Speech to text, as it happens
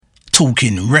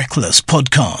Talking Reckless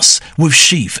podcast with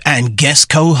Sheaf and guest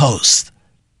co-host.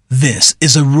 This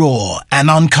is a raw and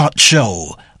uncut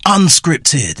show,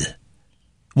 unscripted.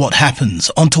 What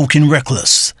happens on Talking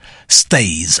Reckless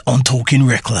stays on Talking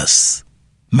Reckless.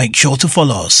 Make sure to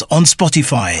follow us on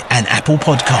Spotify and Apple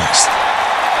Podcasts.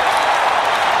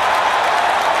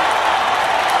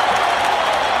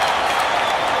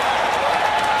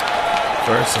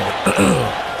 First,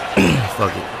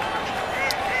 fuck it.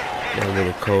 Got a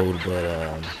little cold, but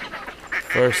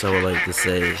first I would like to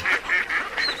say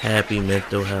Happy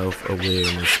Mental Health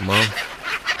Awareness Month.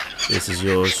 This is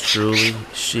yours truly,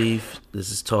 Sheaf.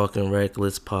 This is Talking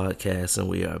Reckless Podcast, and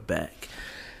we are back.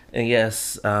 And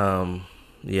yes,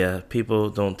 people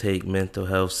don't take mental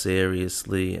health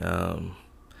seriously, and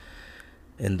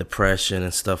depression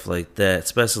and stuff like that,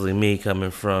 especially me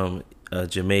coming from a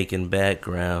Jamaican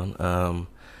background.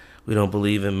 We don't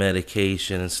believe in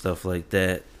medication and stuff like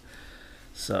that.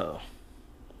 So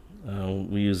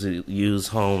we usually use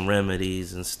home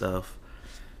remedies and stuff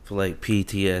for like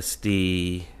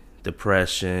PTSD,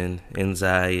 depression,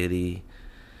 anxiety,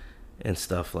 and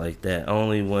stuff like that.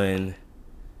 Only when,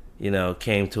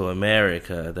 came to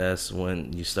America, that's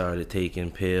when you started taking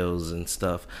pills and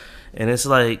stuff. And it's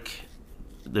like,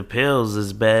 the pills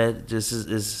is bad, just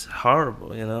is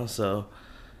horrible, so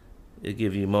it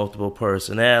give you multiple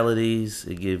personalities,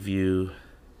 it give you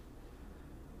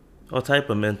all type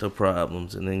of mental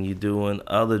problems, and then you're doing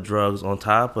other drugs on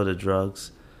top of the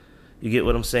drugs. You get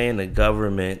what I'm saying? The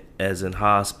government, as in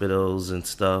hospitals and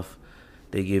stuff,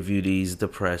 they give you these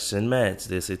depression meds.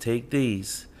 They say, take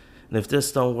these, and if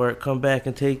this don't work, come back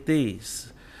and take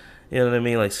these. You know what I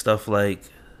mean? Like stuff like,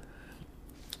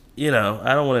 I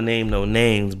don't want to name no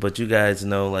names, but you guys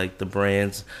know like the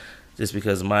brands. Just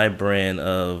because my brand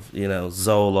of,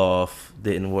 Zoloft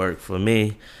didn't work for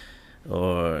me,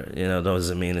 or,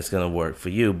 doesn't mean it's going to work for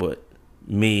you. But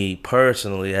me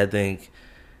personally, I think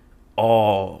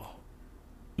all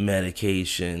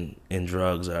medication and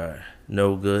drugs are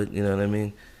no good, you know what I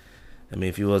mean? I mean,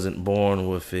 if you wasn't born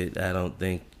with it, I don't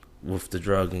think with the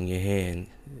drug in your hand,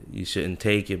 you shouldn't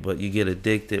take it. But you get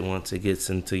addicted once it gets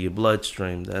into your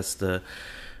bloodstream. That's the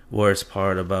worst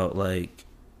part about, like,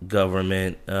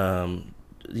 government,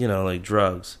 like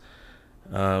drugs.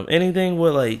 Anything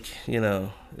with, like,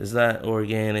 is not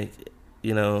organic,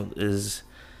 is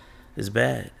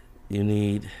bad. You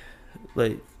need,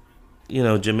 like,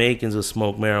 Jamaicans will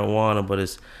smoke marijuana, but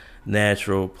it's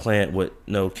natural plant with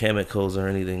no chemicals or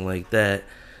anything like that.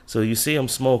 So you see them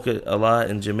smoke it a lot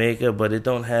in Jamaica, but it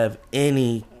don't have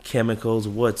any chemicals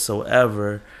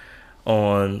whatsoever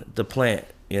on the plant,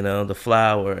 the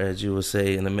flower, as you would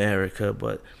say in America.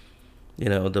 But,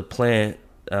 the plant,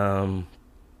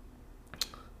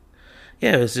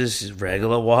 it's just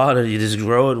regular water. You just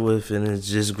grow it with, and it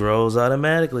just grows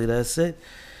automatically. That's it.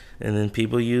 And then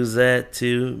people use that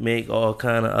to make all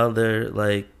kind of other,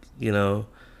 like,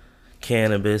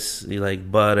 cannabis,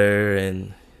 like butter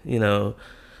and,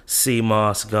 sea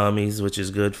moss gummies, which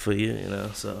is good for you,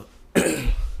 So,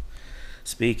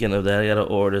 speaking of that, I got to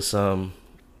order some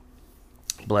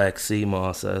black sea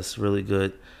moss. That's really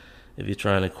good if you're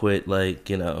trying to quit,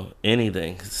 like,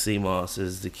 anything. Sea moss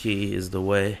is the key, is the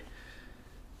way.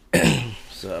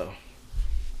 So,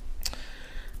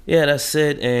 yeah, that's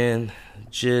it. And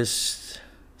just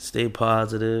stay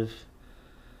positive.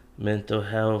 Mental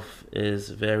health is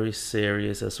very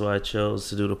serious. That's why I chose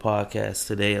to do the podcast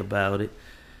today about it.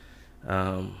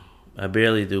 I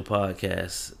barely do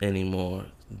podcasts anymore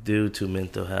due to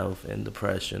mental health and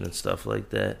depression and stuff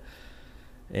like that.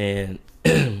 And,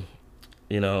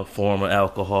 former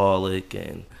alcoholic,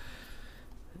 and,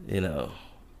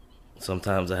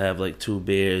 sometimes I have like 2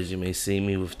 beers. You may see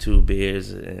me with 2 beers,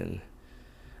 and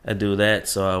I do that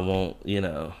so I won't,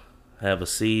 have a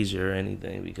seizure or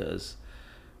anything, because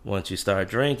once you start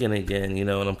drinking again,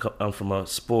 and I'm from a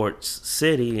sports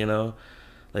city,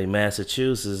 like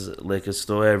Massachusetts, liquor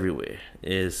store everywhere.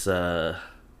 It's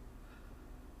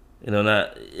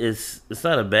it's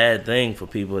not a bad thing for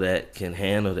people that can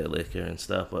handle their liquor and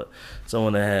stuff, but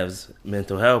someone that has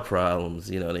mental health problems,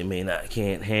 they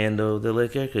can't handle the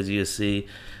liquor, because you see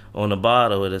on the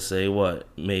bottle it'll say what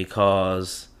may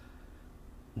cause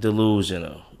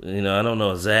delusional. I don't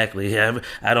know exactly.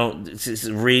 I don't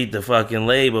read the fucking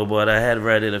label, but I had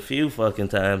read it a few fucking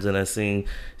times, and I seen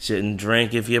shouldn't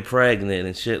drink if you're pregnant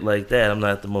and shit like that. I'm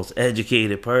not the most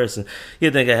educated person. You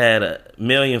think I had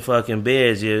 1,000,000 fucking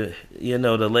beers? You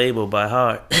know the label by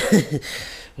heart.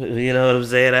 You know what I'm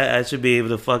saying? I should be able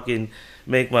to fucking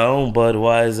make my own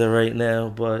Budweiser right now,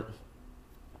 but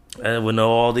I would know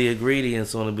all the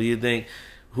ingredients on it. But you think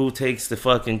who takes the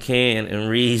fucking can and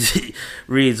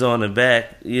reads on the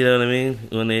back. You know what I mean?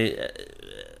 When they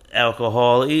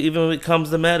alcohol, even when it comes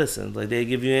to medicine, like they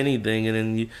give you anything, and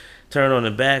then you turn on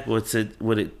the back,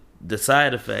 the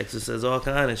side effects. It says all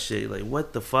kind of shit. Like,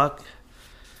 what the fuck?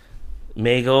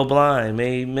 May go blind.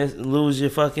 May lose your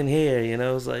fucking hair. You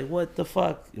know, it's like, what the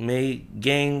fuck? May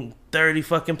gain 30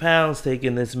 fucking pounds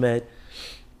taking this med.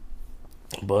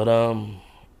 But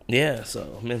yeah.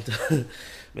 So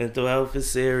mental health is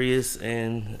serious,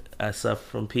 and I suffer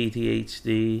from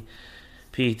PTSD.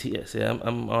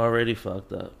 I'm already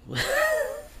fucked up.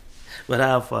 But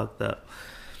how fucked up?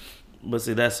 But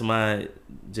see, that's my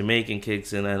Jamaican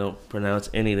kicks in. I don't pronounce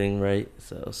anything right,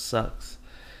 so it sucks.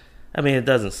 I mean, it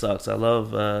doesn't suck. I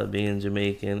love being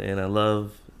Jamaican, and I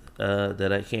love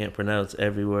that I can't pronounce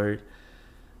every word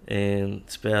and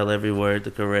spell every word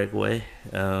the correct way.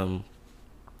 I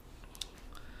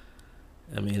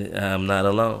mean, I'm not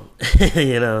alone.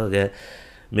 You know, got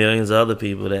millions of other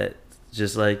people that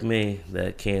just like me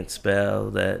that can't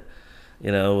spell, that,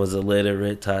 you know, was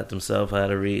illiterate, taught themselves how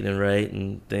to read and write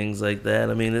and things like that.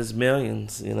 I mean, there's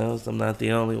millions, you know, so I'm not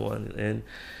the only one. And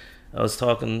I was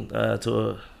talking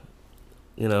to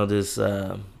this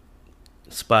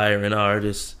aspiring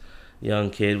artist, young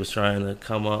kid was trying to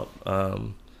come up,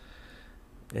 and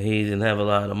he didn't have a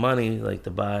lot of money, like, to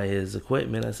buy his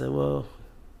equipment. I said, well,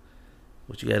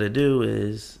 what you got to do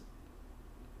is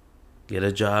get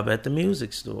a job at the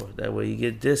music store. That way you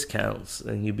get discounts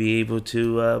and you be able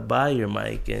to buy your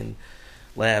mic and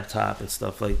laptop and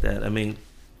stuff like that. I mean,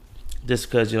 just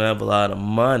because you don't have a lot of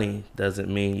money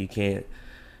doesn't mean you can't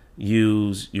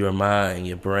use your mind,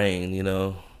 your brain, you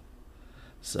know.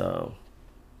 So,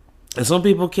 and some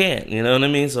people can't, you know what I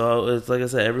mean? So it's like I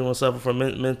said, everyone suffers from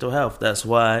mental health. That's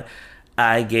why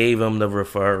I gave him the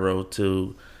referral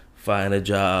to find a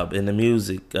job in the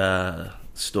music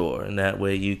store, and that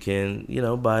way you can, you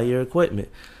know, buy your equipment.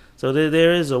 So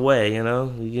there is a way, you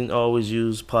know. You can always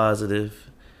use positive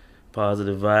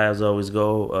vibes. Always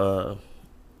go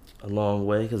a long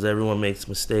way, because everyone makes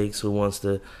mistakes who wants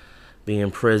to be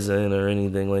in prison or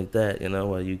anything like that, you know.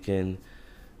 While you can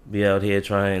be out here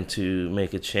trying to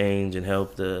make a change and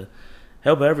help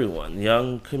everyone, the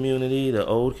young community, the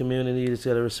old community. Just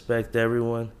gotta respect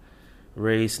everyone,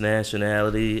 race,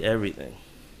 nationality, everything.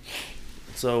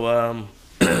 So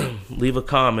leave a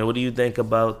comment. What do you think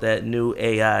about that new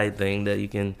AI thing that you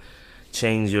can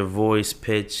change your voice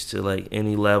pitch to like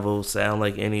any level, sound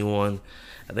like anyone?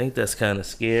 I think that's kind of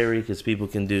scary, because people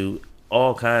can do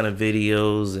all kind of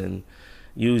videos and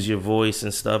use your voice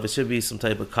and stuff. It should be some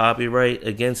type of copyright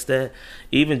against that,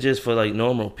 even just for like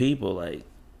normal people. Like,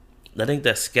 I think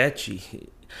that's sketchy.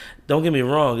 Don't get me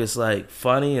wrong, it's like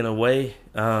funny in a way.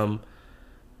 You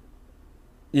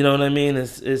know what I mean?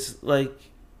 It's like,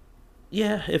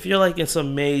 yeah, if you're like in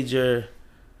some major,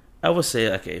 I would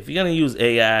say, okay, if you're gonna use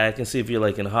AI, I can see if you're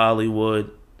like in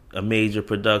Hollywood, a major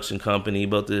production company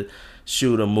about to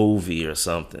shoot a movie or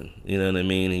something, you know what I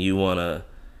mean, and you want to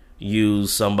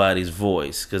use somebody's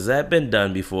voice, because that's been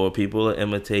done before. People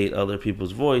imitate other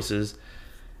people's voices,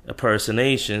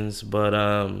 impersonations, but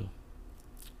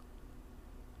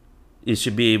you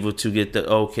should be able to get the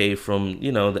okay from,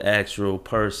 you know, the actual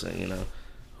person, you know,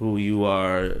 who you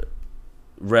are,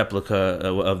 replica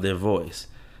of their voice.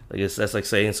 I guess that's like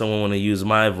saying someone want to use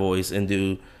my voice and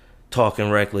do Talking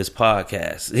Reckless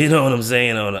podcast. You know what I'm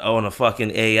saying? On a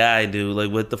fucking AI, dude.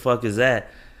 Like, what the fuck is that?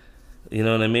 You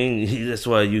know what I mean? That's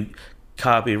why you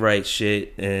copyright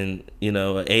shit, and, you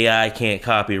know, AI can't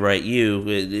copyright you.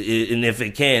 And if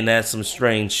it can, that's some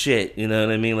strange shit. You know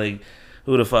what I mean? Like,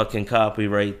 who the fuck can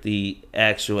copyright the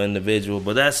actual individual?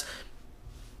 But that's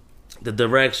the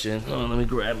direction. Oh, let me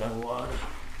grab my water.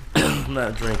 I'm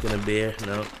not drinking a beer,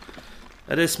 no.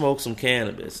 I did smoke some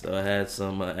cannabis, though. I had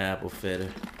some apple fitter.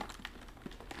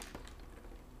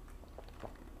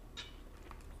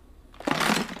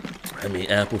 I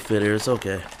mean, apple fitter, it's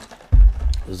okay.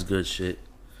 It's good shit.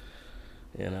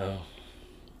 You know.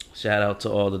 Shout out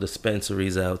to all the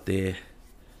dispensaries out there.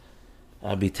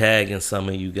 I'll be tagging some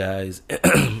of you guys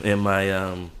in my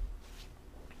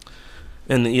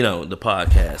you know, the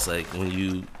podcast. Like, when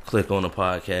you click on the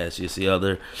podcast, you see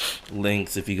other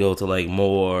links if you go to like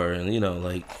more, and, you know,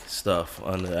 like stuff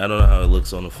on the, I don't know how it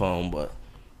looks on the phone, but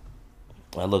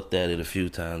I looked at it a few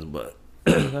times, but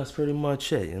that's pretty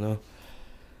much it, you know.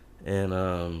 And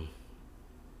I'm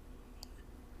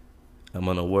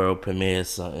on a world premiere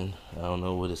something. I don't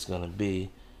know what it's gonna be.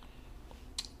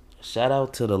 Shout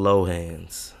out to the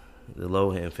Lohans, the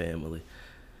Lohan family.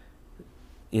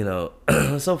 You know,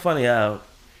 it's so funny how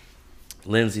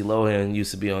Lindsay Lohan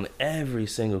used to be on every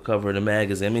single cover of the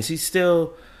magazine. I mean, she's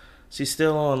still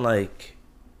on like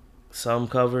some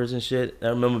covers and shit. I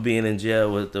remember being in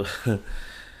jail with the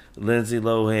Lindsay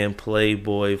Lohan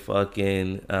Playboy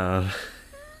fucking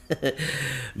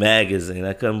magazine.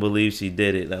 I couldn't believe she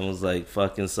did it. I was like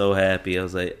fucking so happy. I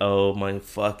was like, oh my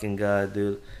fucking god,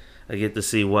 dude. I get to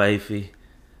see wifey.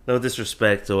 No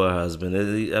disrespect to her husband.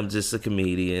 I'm just a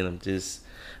comedian. I'm just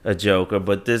a joker.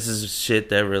 But this is shit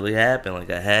that really happened. Like,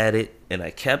 I had it, and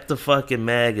I kept the fucking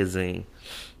magazine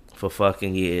for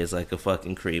fucking years like a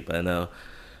fucking creep, I know.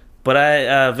 But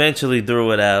I eventually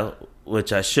threw it out,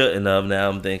 which I shouldn't have. Now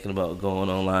I'm thinking about going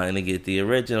online to get the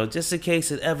original, just in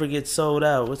case it ever gets sold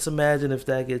out. Let's imagine if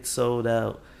that gets sold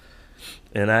out.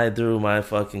 And I threw my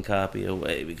fucking copy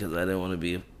away because I didn't want to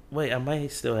be... Wait, I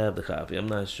might still have the copy. I'm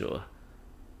not sure.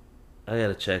 I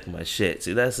gotta check my shit.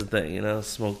 See, that's the thing, you know?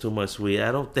 Smoke too much weed.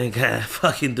 I don't think I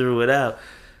fucking threw it out.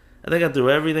 I think I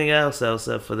threw everything else out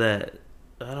except for that.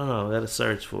 I don't know. I gotta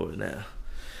search for it now.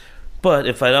 But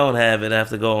if I don't have it, I have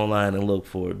to go online and look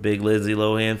for it. Big Lindsay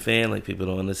Lohan fan. Like, people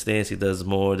don't understand. She does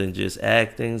more than just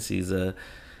acting. She's a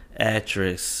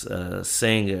actress,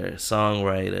 singer,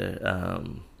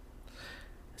 songwriter.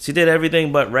 She did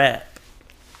everything but rap.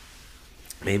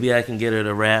 Maybe I can get her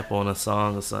to rap on a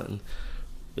song or something.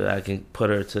 I can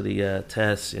put her to the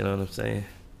test, you know what I'm saying?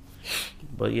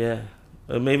 But yeah,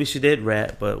 maybe she did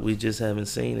rap, but we just haven't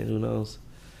seen it. Who knows?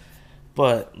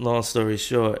 But long story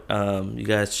short, you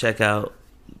guys check out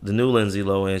the new Lindsay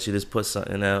Lohan. She just put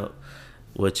something out,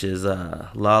 which is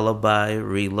Lullaby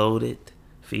Reloaded,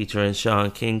 featuring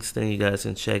Sean Kingston. You guys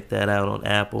can check that out on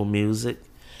Apple Music.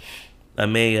 I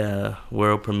may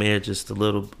world premiere just a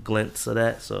little glimpse of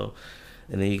that, so,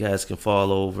 and then you guys can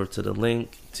follow over to the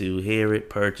link to hear it,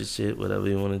 purchase it, whatever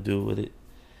you want to do with it.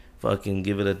 Fucking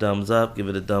give it a thumbs up, give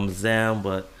it a thumbs down.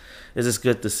 But it's just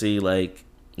good to see, like,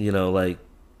 you know, like,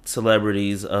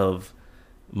 celebrities of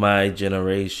my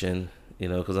generation, you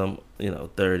know, because I'm, you know,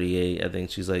 38. I think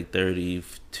she's like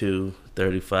 32,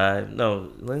 35. No,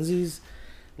 Lindsay's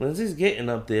getting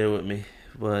up there with me,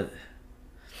 but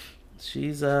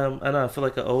she's I don't know, I feel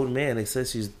like an old man. They said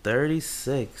she's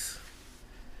 36.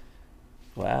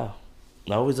 Wow.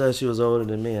 I always thought she was older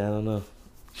than me. I don't know,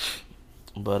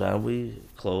 but we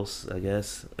close, I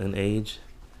guess, in age,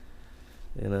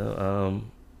 you know.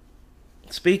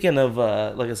 Speaking of,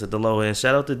 like I said, the Lohan,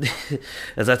 shout out to,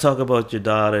 as I talk about your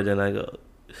daughter, then I go,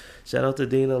 shout out to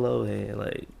Dina Lohan.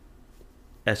 Like,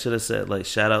 I should have said, like,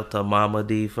 shout out to Mama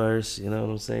D first, you know what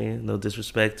I'm saying? No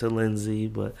disrespect to Lindsay,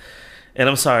 but, and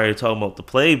I'm sorry talking about the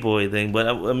Playboy thing, but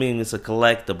I mean, it's a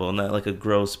collectible, not like a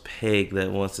gross pig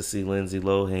that wants to see Lindsay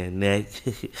Lohan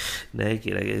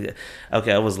naked.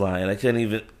 Okay, I was lying. I couldn't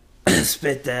even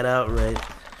spit that out right.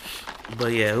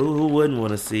 But yeah, who wouldn't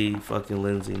want to see fucking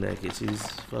Lindsay naked? She's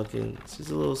a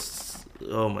little,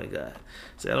 oh my god.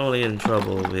 See, I don't want to get in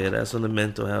trouble over here. That's when the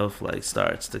mental health, like,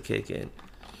 starts to kick in.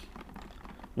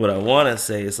 What I want to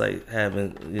say is, like,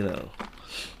 having, you know,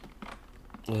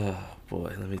 oh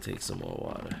boy, let me take some more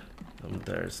water. I'm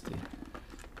thirsty.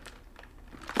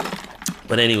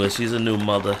 But anyway, she's a new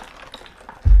mother.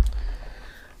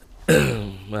 I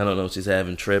don't know if she's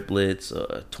having triplets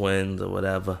or twins or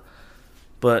whatever.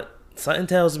 But something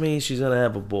tells me she's going to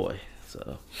have a boy.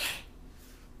 So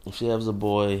if she has a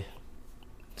boy,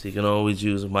 she can always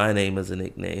use my name as a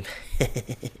nickname.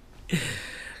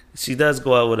 She does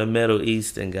go out with a Middle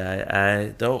Eastern guy.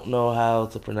 I don't know how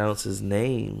to pronounce his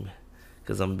name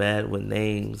because I'm bad with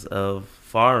names of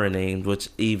foreign names, which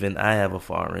even I have a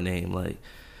foreign name. Like,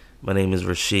 my name is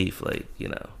Rashif. Like, you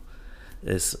know,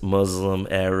 it's Muslim,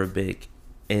 Arabic,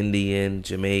 Indian,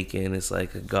 Jamaican. It's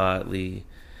like a godly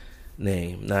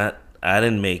name. Not, I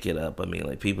didn't make it up. I mean,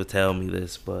 like, people tell me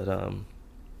this, but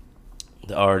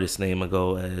the artist name I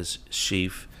go as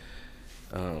Sheaf.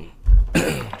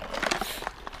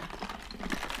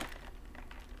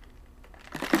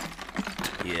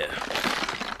 Yeah.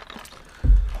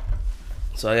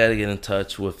 So I gotta get in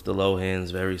touch with the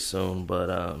Lohans very soon,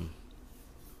 but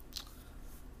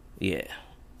yeah.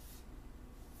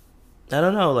 I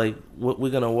don't know, like, what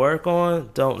we're gonna work on,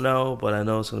 don't know, but I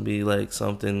know it's gonna be like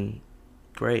something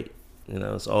great. You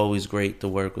know, it's always great to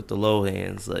work with the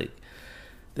Lohans. Like,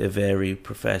 they're very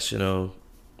professional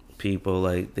people.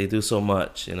 Like, they do so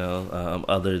much, you know,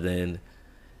 other than,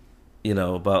 you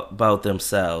know, about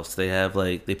themselves. They have,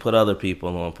 like, they put other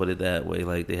people on, put it that way.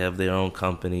 Like, they have their own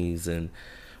companies and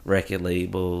record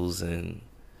labels and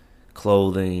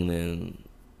clothing and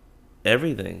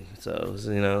everything. So,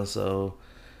 you know, so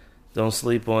don't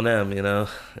sleep on them, you know.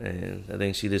 And I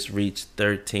think she just reached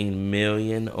 13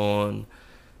 million on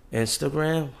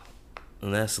Instagram,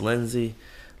 and that's Lindsay.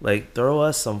 Like, throw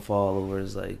us some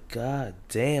followers. Like, god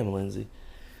damn, Lindsay.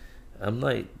 I'm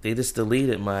like, they just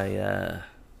deleted my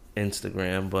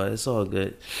Instagram, but it's all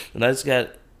good. And I just got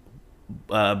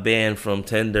banned from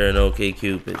Tinder and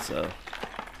OkCupid, so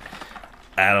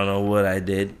I don't know what I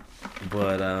did,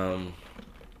 but I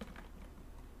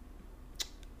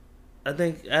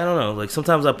think, I don't know, like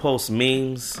sometimes I post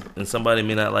memes and somebody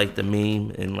may not like the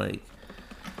meme, and like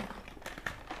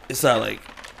it's not like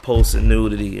posting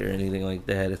nudity or anything like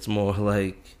that. It's more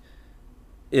like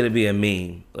it'll be a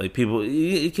meme. Like people,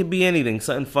 it could be anything,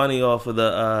 something funny off of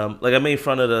the like I made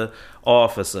fun of the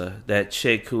officer, that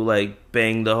chick who like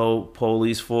banged the whole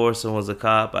police force and was a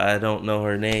cop. I don't know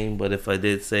her name, but if I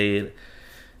did say it,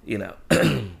 you know,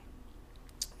 I'd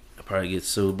probably get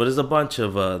sued. But there's a bunch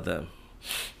of them,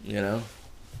 you know,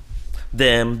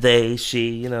 them, they, she,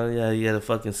 you know, yeah, you gotta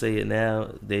fucking say it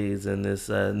nowadays in this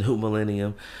new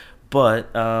millennium.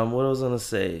 But what I was gonna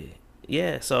say,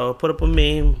 yeah, so I put up a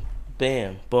meme,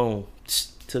 bam, boom,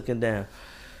 took it down,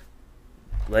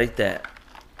 like that.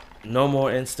 No more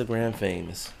Instagram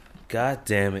famous. God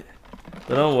damn it.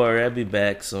 But don't worry, I'll be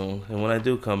back soon. And when I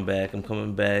do come back, I'm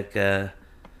coming back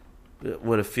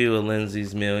with a few of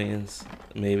Lindsay's millions.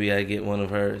 Maybe I get one of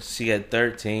hers. She got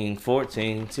 13,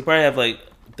 14. She probably have like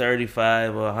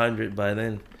 35 or 100 by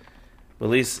then. But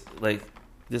at least, like,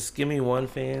 just give me one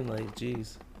fan. Like,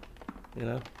 jeez. You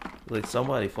know? Like,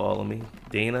 somebody follow me.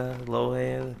 Dina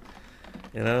Lohan.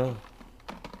 You know?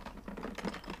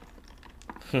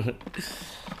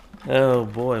 Oh,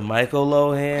 boy. Michael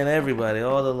Lohan. Everybody.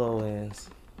 All the Lohans.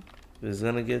 Is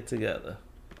going to get together.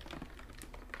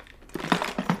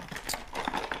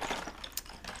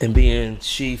 And be in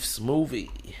Chief's movie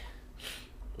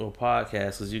or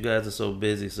podcast, because you guys are so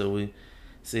busy. So we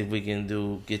see if we can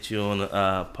get you on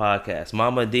a podcast.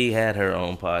 Mama D had her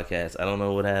own podcast. I don't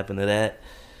know what happened to that.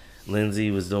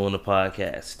 Lindsay was doing a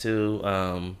podcast too.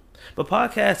 But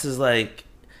podcast is like,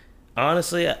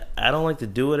 honestly, I don't like to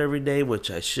do it every day, which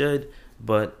I should.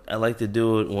 But I like to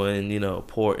do it when, you know,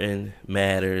 important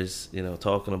matters, you know,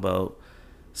 talking about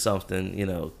something, you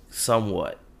know,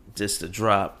 somewhat, just to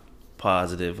drop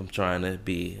positive. I'm trying to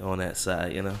be on that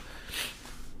side, you know.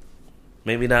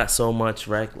 Maybe not so much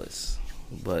reckless,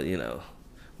 but, you know,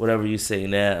 whatever you say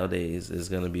nowadays is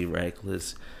going to be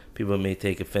reckless. People may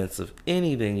take offense of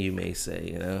anything you may say,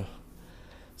 you know.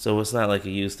 So it's not like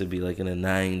it used to be, like in the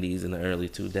 90s and the early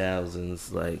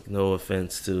 2000s. Like, no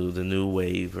offense to the new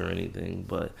wave or anything,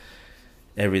 but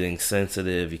everything's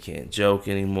sensitive. You can't joke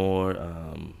anymore.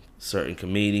 Certain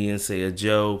comedians say a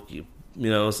joke. You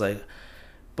know, it's like,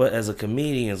 but as a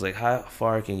comedian, it's like, how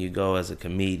far can you go as a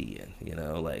comedian? You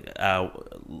know, like, I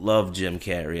love Jim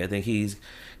Carrey. I think he's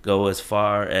go as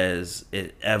far as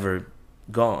it ever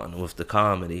gone with the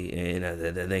comedy, and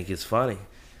I think it's funny.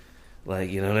 Like,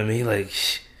 you know what I mean? Like,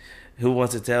 who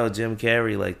wants to tell Jim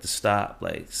Carrey, like, to stop?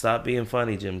 Like, stop being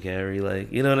funny, Jim Carrey.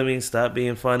 Like, you know what I mean? Stop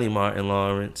being funny, Martin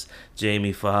Lawrence,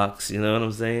 Jamie Foxx. You know what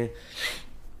I'm saying?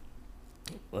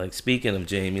 Like, speaking of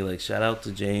Jamie, like, shout out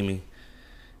to Jamie.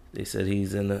 They said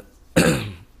he's in the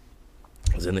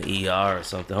he's in the ER or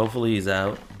something. Hopefully he's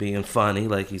out being funny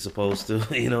like he's supposed to.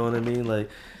 You know what I mean? Like,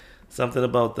 something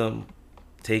about them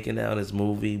taking down his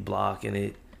movie, blocking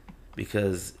it,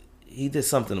 because he did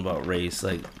something about race.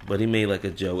 Like, but he made like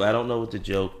a joke. I don't know what the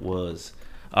joke was.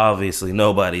 Obviously,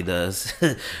 nobody does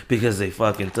because they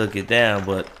fucking took it down.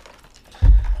 But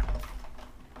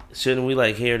shouldn't we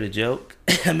like hear the joke,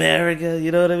 America?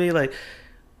 You know what I mean? Like,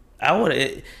 I want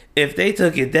to. If they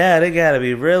took it down, it gotta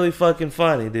be really fucking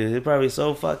funny, dude. It's probably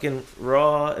so fucking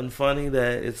raw and funny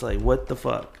that it's like, what the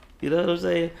fuck? You know what I'm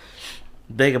saying?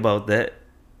 Think about that.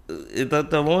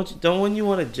 Don't when you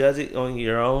want to judge it on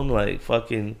your own, like,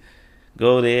 fucking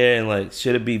go there and, like,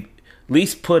 should it be, at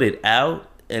least put it out,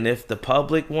 and if the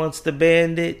public wants to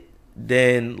ban it,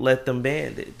 then let them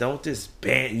ban it. Don't just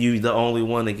ban you, the only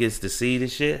one that gets to see the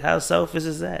shit. How selfish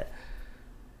is that?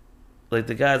 Like,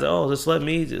 the guys, oh, just let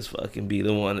me just fucking be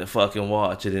the one that fucking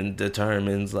watch it and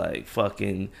determines, like,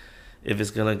 fucking if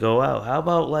it's gonna go out. How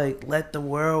about, like, let the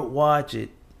world watch it,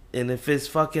 and if it's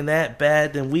fucking that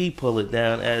bad, then we pull it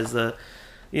down as a,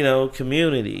 you know,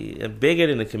 community, bigger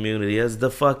than the community, as the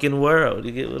fucking world.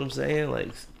 You get what I'm saying?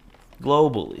 Like,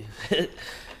 globally,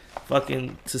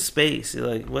 fucking to space. You're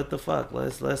like, what the fuck?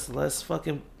 Let's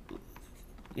fucking,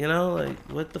 you know, like,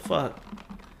 what the fuck?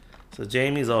 So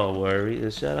Jamie's all worried.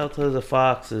 And shout out to the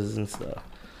Foxes and stuff.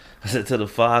 To the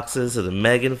Foxes, to the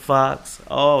Megan Fox,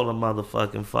 all the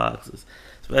motherfucking Foxes.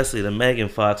 Especially the Megan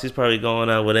Fox. He's probably going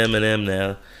out with Eminem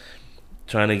now,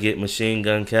 trying to get Machine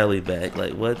Gun Kelly back.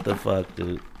 Like, what the fuck,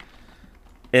 dude?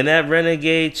 And that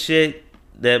renegade shit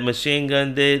that Machine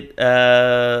Gun did,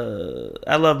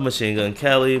 I love Machine Gun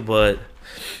Kelly, but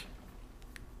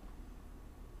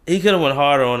he could have went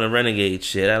harder on the Renegade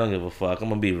shit. I don't give a fuck. I'm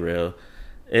gonna be real.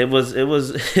 It was. I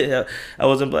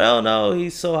wasn't like, oh no,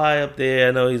 he's so high up there.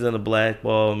 I know he's gonna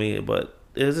blackball me, but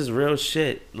it was just real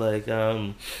shit. Like,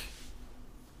 I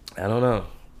don't know.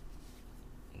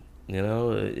 You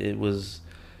know, it was.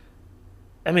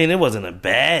 I mean, it wasn't a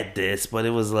bad diss, but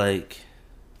it was like.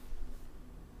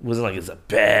 It wasn't like it's a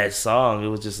bad song. It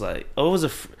was just like, oh, it was a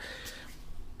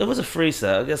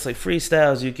freestyle. I guess like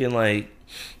freestyles you can like,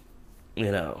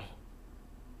 you know,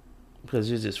 because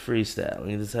you're just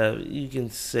freestyling. You can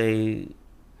say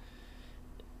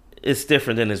it's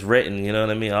different than it's written. You know what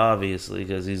I mean? Obviously,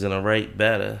 because he's gonna write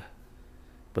better.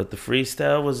 But the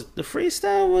freestyle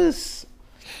was.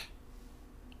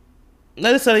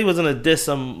 Not necessarily he was gonna diss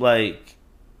him like.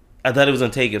 I thought he was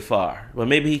gonna take it far, but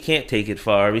maybe he can't take it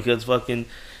far because fucking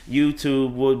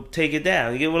YouTube would take it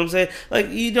down. You get what I'm saying? Like,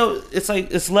 you know, it's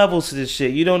like it's levels to this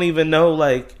shit. You don't even know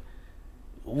like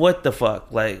what the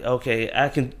fuck. Like, okay, I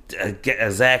can get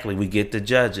exactly. We get to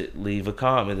judge it. Leave a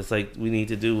comment. It's like we need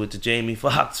to do with the Jamie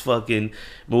Foxx fucking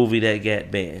movie that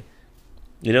got banned.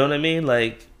 You know what I mean?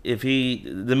 Like, if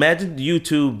imagine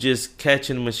YouTube just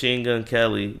catching Machine Gun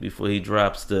Kelly before he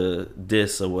drops the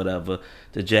diss or whatever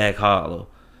to Jack Harlow.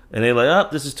 And they're like, oh,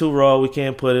 this is too raw. We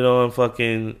can't put it on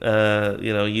fucking,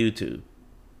 YouTube.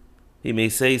 He may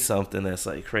say something that's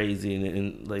like crazy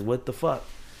and like, what the fuck?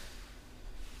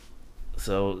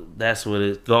 So that's what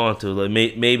it's going to. Like,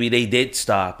 maybe they did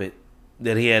stop it.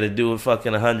 That he had to do it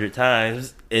fucking 100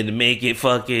 times and make it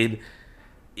fucking,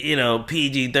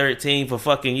 PG-13 for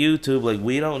fucking YouTube. Like,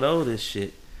 we don't know this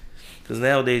shit. Because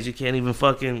nowadays you can't even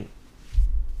fucking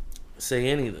say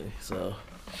anything. So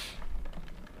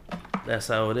that's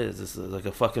how it is. It's like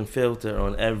a fucking filter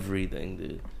on everything,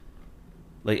 dude.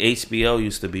 Like HBO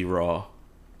used to be raw.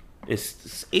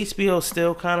 It's HBO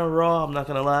still kind of raw. I'm not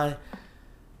gonna lie.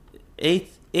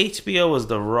 HBO was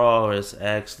the rawest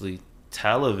actually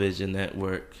television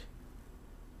network.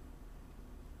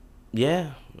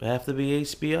 Yeah, it have to be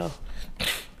HBO.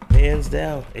 Hands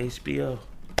down, HBO.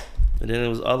 And then there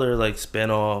was other like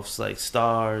spinoffs like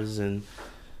Stars and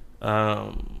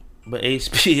but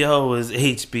HBO was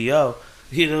HBO.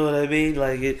 You know what I mean?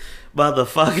 Like, it,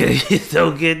 motherfucker, you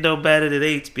don't get no better than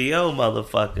HBO,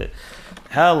 motherfucker.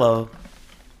 Hello.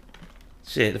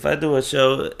 Shit, if I do a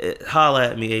show, holla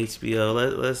at me,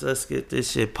 HBO. Let's get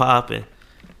this shit popping.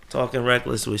 Talking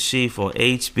Reckless with Sheaf on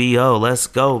HBO. Let's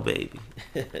go, baby.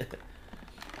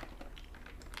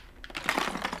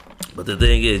 But the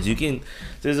thing is, this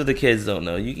is what the kids don't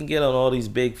know. You can get on all these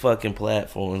big fucking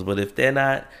platforms, but if they're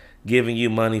not giving you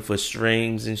money for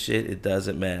streams and shit, it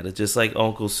doesn't matter. Just like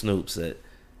Uncle Snoop said.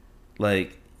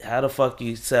 Like, how the fuck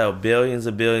you sell billions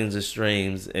of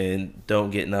streams and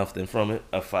don't get nothing from it?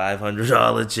 A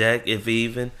 $500 check, if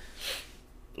even.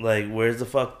 Like, where's the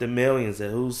fuck the millions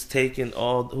at? Who's taking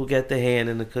who got the hand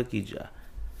in the cookie jar?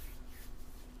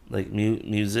 Like,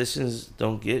 musicians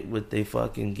don't get what they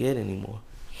fucking get anymore.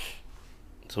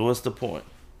 So what's the point?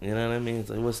 You know what I mean? It's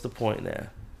like, what's the point now?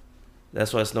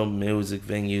 That's why it's no music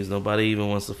venues. Nobody even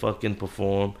wants to fucking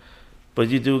perform. But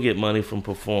you do get money from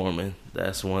performing.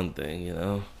 That's one thing, you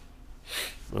know.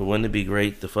 But wouldn't it be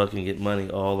great to fucking get money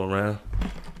all around?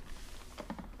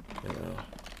 You know.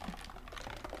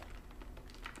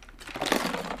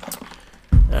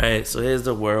 Alright, so here's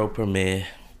the world premiere.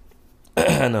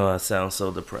 I know I sound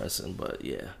so depressing, but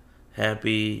yeah.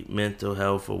 Happy Mental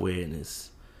Health Awareness.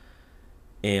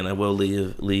 And I will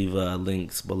leave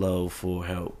links below for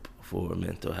help for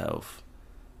mental health.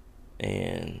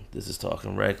 And this is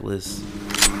Talking Reckless.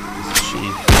 This is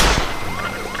Chief.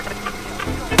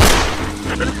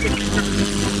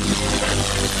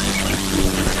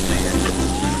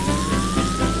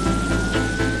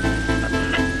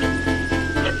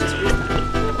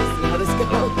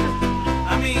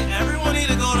 I mean, everyone need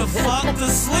to go to fuck to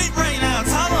sleep right now.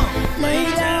 Tell them.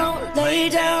 Lay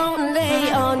down,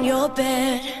 lay on your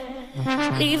bed.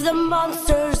 Leave the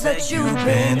monsters that you've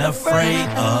been afraid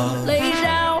of. Lay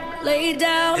down.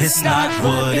 It's not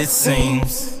what it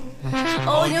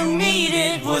seeAll you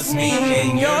needed was me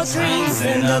in your dreams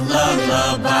and a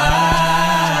lullaby.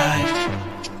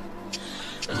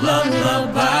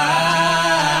 Lullaby.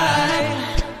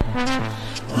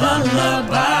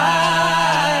 Lullaby.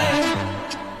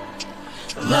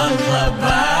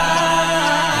 Lullaby.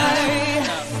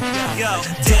 Yo,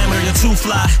 Damn her, you're too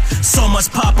fly. So much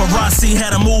paparazzi,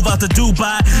 had to move out to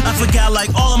Dubai. I forgot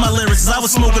like all of my lyrics, I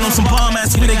was smoking on some bomb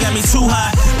ass weed that got me too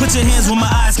high. Put your hands where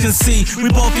my eyes can see. We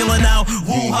both feeling out,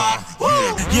 woo-ha.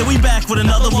 Yeah, we back with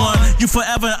another one. You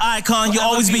forever an icon, you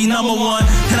always be number one.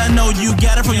 And I know you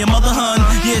got it from your mother, hun.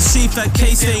 Yeah, she at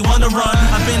K-State, wanna run.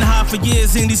 I've been high for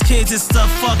years, and these kids is stuff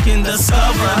fucking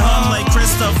discovered. I'm like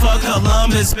Christopher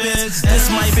Columbus, bitch. This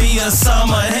might be a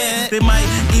summer hit. They might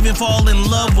even fall in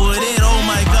love with it. Oh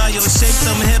my God, yo, shake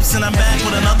them hips, and I'm back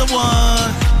with another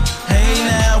one. Hey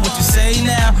now, what you say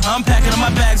now? I'm packing up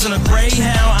my bags on a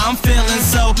Greyhound. I'm feeling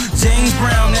so James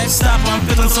Brown. Next stop, I'm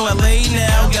feeling so LA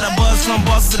now. Got a buzz from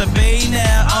Boston to the Bay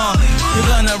now. You're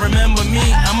gonna remember me.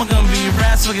 I'm gonna be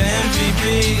rap's fucking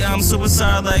MVP. I'm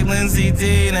superstar like Lindsay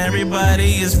Dee, and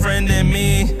everybody is friending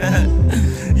me.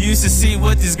 Used to see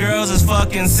what these girls is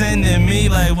fucking sending me.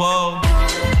 Like, whoa.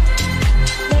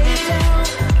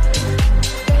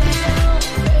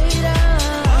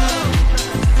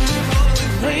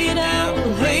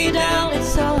 Lay down,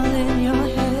 it's all in your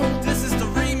head. This is the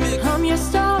remix. I'm your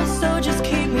star, so just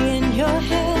keep me in your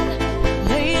head.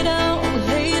 Lay down,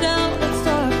 let's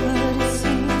start what it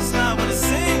seems. It's not what it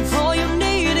seems. All you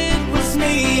needed was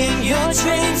me in your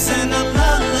dreams and a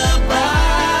lullaby.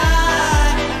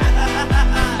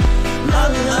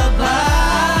 Lullaby.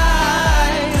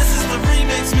 This is the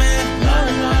remix, man.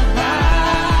 Lullaby.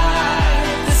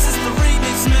 This is the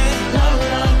remix, man.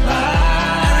 Lullaby.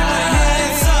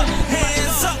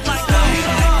 Hands up like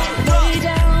Lay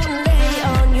down, lay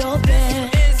on your bed.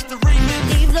 it's the remix.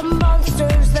 Leave the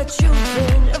monsters that you've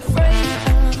been afraid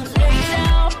of.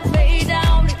 Lay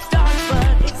down, it starts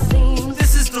but it seems.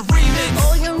 This is the remix.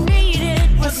 All you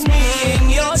needed was me in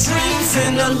your dreams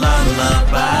and a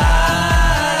lullaby.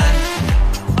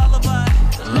 Lullaby.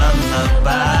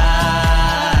 Lullaby.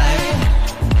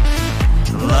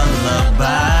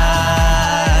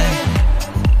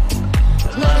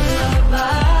 Lullaby.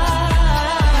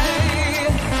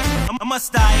 I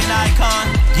must die an icon.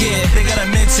 Yeah, they gotta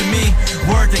mention me.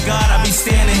 Word to God, I be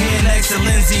standing here next to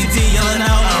Lindsay Dee, yelling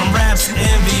out on raps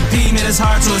MVP. Man, it's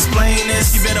hard to explain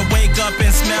this. You better wake up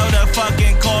and smell the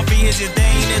fucking coffee. Here's your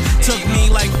Danish. Took me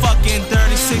like fucking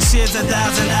 36 years, 1,000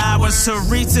 hours to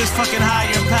reach this fucking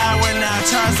higher power. Now I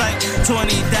charge like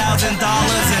 $20,000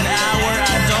 an hour.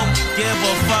 I don't give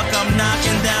a fuck. I'm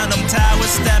knocking down them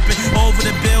towers, stepping over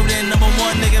the building. Number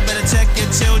one, nigga, better check your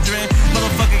children.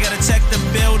 Motherfucker, gotta check the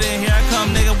building. Here I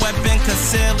come, nigga, weapon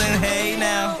concealing. Hey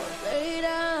now.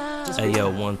 Hey yo,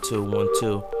 1 2 1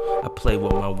 2. I play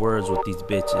with my words with these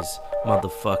bitches.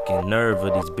 Motherfucking nerve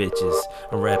of these bitches.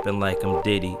 I'm rapping like I'm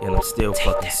Diddy, and I'm still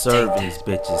fucking serving these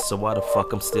bitches. So why the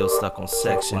fuck I'm still stuck on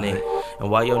Section 8? And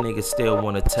why your niggas still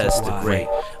wanna test the great?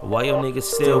 Why your niggas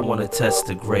still wanna test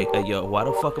the great? Hey yo, why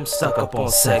the fuck I'm stuck up on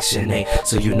Section 8?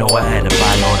 So you know I had to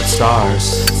buy all the stars.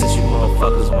 Since you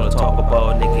motherfuckers wanna talk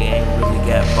about a nigga ain't really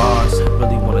got bars.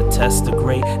 Really wanna test the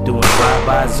great? Doing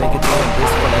drive-bys, nigga doing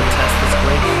this wanna test this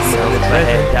great? If I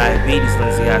had diabetes,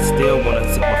 Lindsay, I still wanna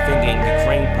stick my finger in your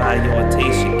cream pie. You wanna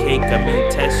taste your cake, I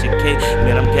mean test your cake.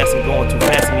 Man, I'm guessing going too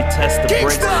fast, let me test the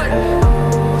brakes.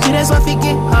 She that's why we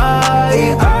get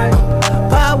high.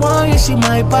 Part one, yeah, she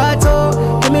my part two.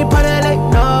 Give me part of like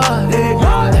no.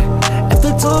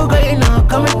 After two, girl, you know